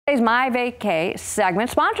Today's My VACAY segment,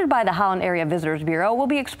 sponsored by the Holland Area Visitors Bureau, will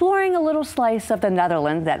be exploring a little slice of the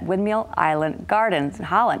Netherlands at Windmill Island Gardens in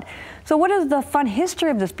Holland. So what is the fun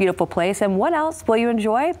history of this beautiful place, and what else will you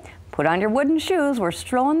enjoy? Put on your wooden shoes. We're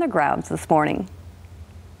strolling the grounds this morning.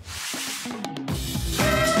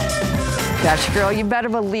 Dutch girl, you better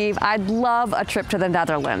believe I'd love a trip to the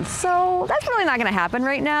Netherlands. So that's really not going to happen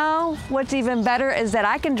right now. What's even better is that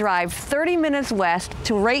I can drive 30 minutes west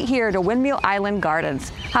to right here to Windmill Island Gardens.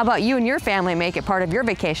 How about you and your family make it part of your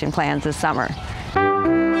vacation plans this summer?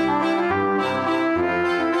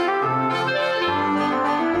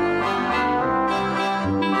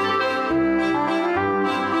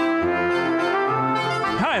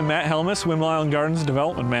 Hi, I'm Matt Helmus, Windmill Island Gardens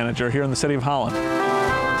Development Manager here in the city of Holland.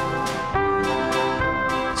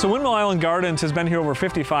 So Windmill Island Gardens has been here over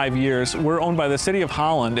 55 years. We're owned by the City of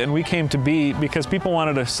Holland, and we came to be because people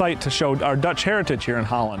wanted a site to show our Dutch heritage here in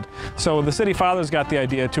Holland. So the city fathers got the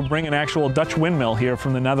idea to bring an actual Dutch windmill here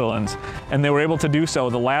from the Netherlands, and they were able to do so,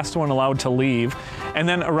 the last one allowed to leave. And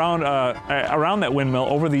then around that windmill,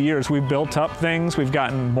 over the years, we've built up things. We've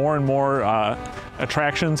gotten more and more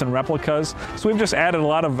attractions and replicas. So we've just added a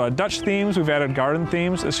lot of Dutch themes, we've added garden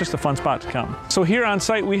themes. It's just a fun spot to come. So here on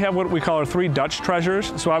site we have what we call our 3 Dutch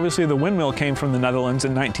treasures. So obviously the windmill came from the Netherlands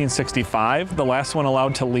in 1965, the last one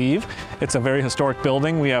allowed to leave. It's a very historic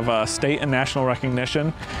building. We have state and national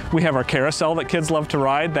recognition. We have our carousel that kids love to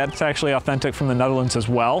ride. That's actually authentic from the Netherlands as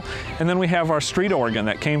well. And then we have our street organ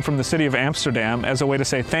that came from the city of Amsterdam as a way to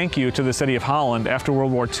say thank you to the city of Holland after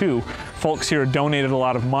World War II. Folks here donated a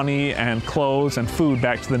lot of money and clothes and food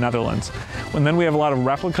back to the Netherlands. And then we have a lot of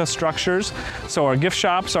replica structures. So our gift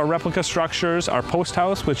shops are replica structures, our post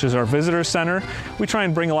house, which is our visitor center. We try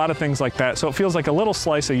and bring a lot of things like that, so it feels like a little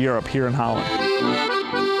slice of Europe here in Holland.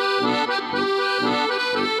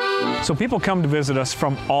 So people come to visit us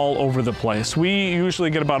from all over the place. We usually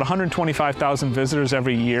get about 125,000 visitors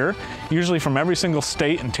every year, usually from every single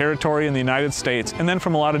state and territory in the United States, and then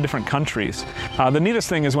from a lot of different countries. The neatest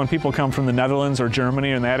thing is when people come from the Netherlands or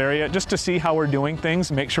Germany or in that area, just to see how we're doing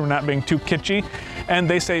things, make sure we're not being too kitschy, and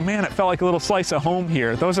they say, man, it felt like a little slice of home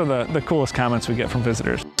here. Those are the coolest comments we get from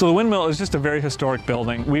visitors. So the windmill is just a very historic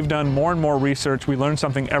building. We've done more and more research. We learn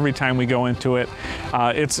something every time we go into it.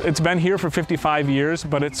 It's been here for 55 years,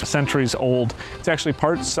 but it's centuries old. It's actually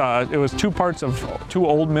parts, it was 2 parts of 2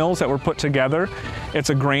 old mills that were put together. It's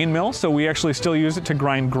a grain mill, so we actually still use it to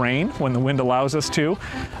grind grain when the wind allows us to.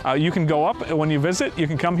 You can go up, when you visit, you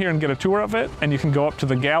can come here and get a tour of it, and you can go up to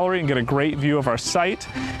the gallery and get a great view of our site.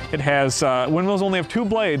 It has, windmills only have 2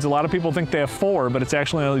 blades. A lot of people think they have 4, but it's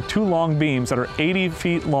actually only 2 long beams that are 80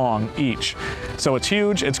 feet long each. So it's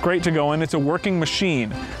huge, it's great to go in, it's a working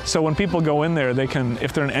machine. So when people go in there, they can,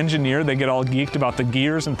 if they're an engineer, they get all geeked about the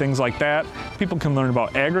gears and things like that. People can learn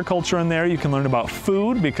about agriculture in there. You can learn about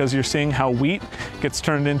food because you're seeing how wheat gets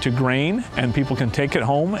turned into grain, and people can take it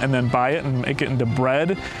home and then buy it and make it into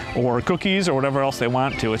bread or cookies or whatever else they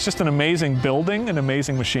want to. It's just an amazing building, an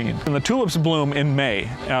amazing machine. And the tulips bloom in May,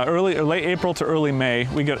 late April to early May.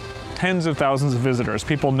 We get tens of thousands of visitors.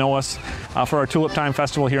 People know us for our Tulip Time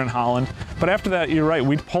Festival here in Holland. But after that, you're right,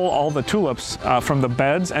 we pull all the tulips from the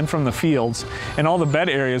beds and from the fields. And all the bed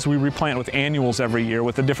areas we replant with annuals every year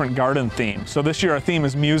with a different garden theme. So this year our theme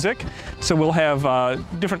is music. So we'll have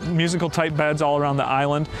different musical type beds all around the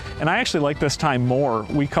island. And I actually like this time more.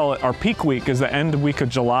 We call it our peak week, is the end week of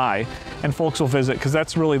July. And folks will visit because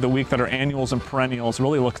that's really the week that our annuals and perennials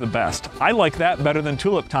really look the best. I like that better than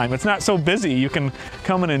tulip time. It's not so busy. You can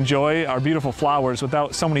come and enjoy our beautiful flowers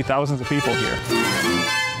without so many thousands of people here.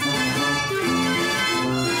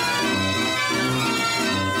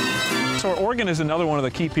 So our organ is another one of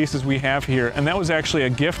the key pieces we have here, and that was actually a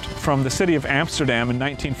gift from the city of Amsterdam in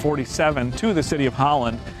 1947 to the city of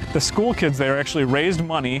Holland. The school kids there actually raised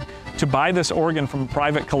money to buy this organ from a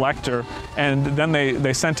private collector, and then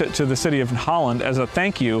they sent it to the city of Holland as a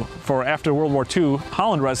thank you for, after World War II,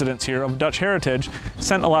 Holland residents here of Dutch heritage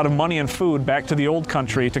sent a lot of money and food back to the old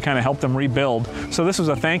country to kind of help them rebuild. So this was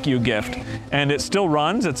a thank you gift, and it still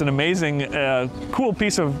runs. It's an amazing, cool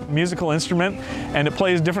piece of musical instrument, and it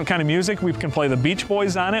plays different kind of music. We can play the Beach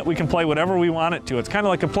Boys on it. We can play whatever we want it to. It's kind of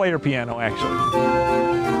like a player piano, actually.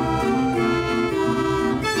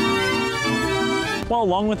 Well,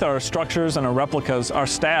 along with our structures and our replicas, our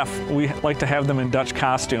staff, we like to have them in Dutch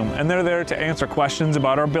costume, and they're there to answer questions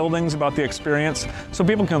about our buildings, about the experience, so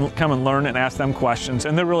people can come and learn and ask them questions,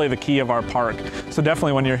 and they're really the key of our park. So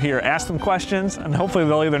definitely when you're here, ask them questions, and hopefully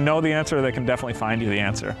they'll either know the answer or they can definitely find you the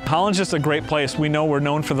answer. Holland's just a great place. We know we're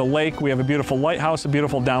known for the lake, we have a beautiful lighthouse, a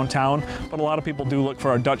beautiful downtown, but a lot of people do look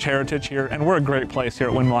for our Dutch heritage here, and we're a great place here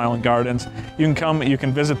at Windmill Island Gardens. You can come, you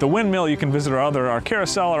can visit the windmill, you can visit our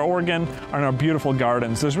carousel, our organ, and our beautiful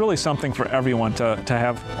gardens. There's really something for everyone to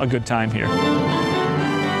have a good time here.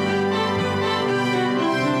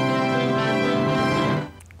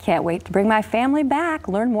 Can't wait to bring my family back,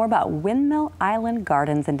 learn more about Windmill Island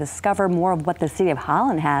Gardens, and discover more of what the City of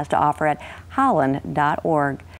Holland has to offer at holland.org.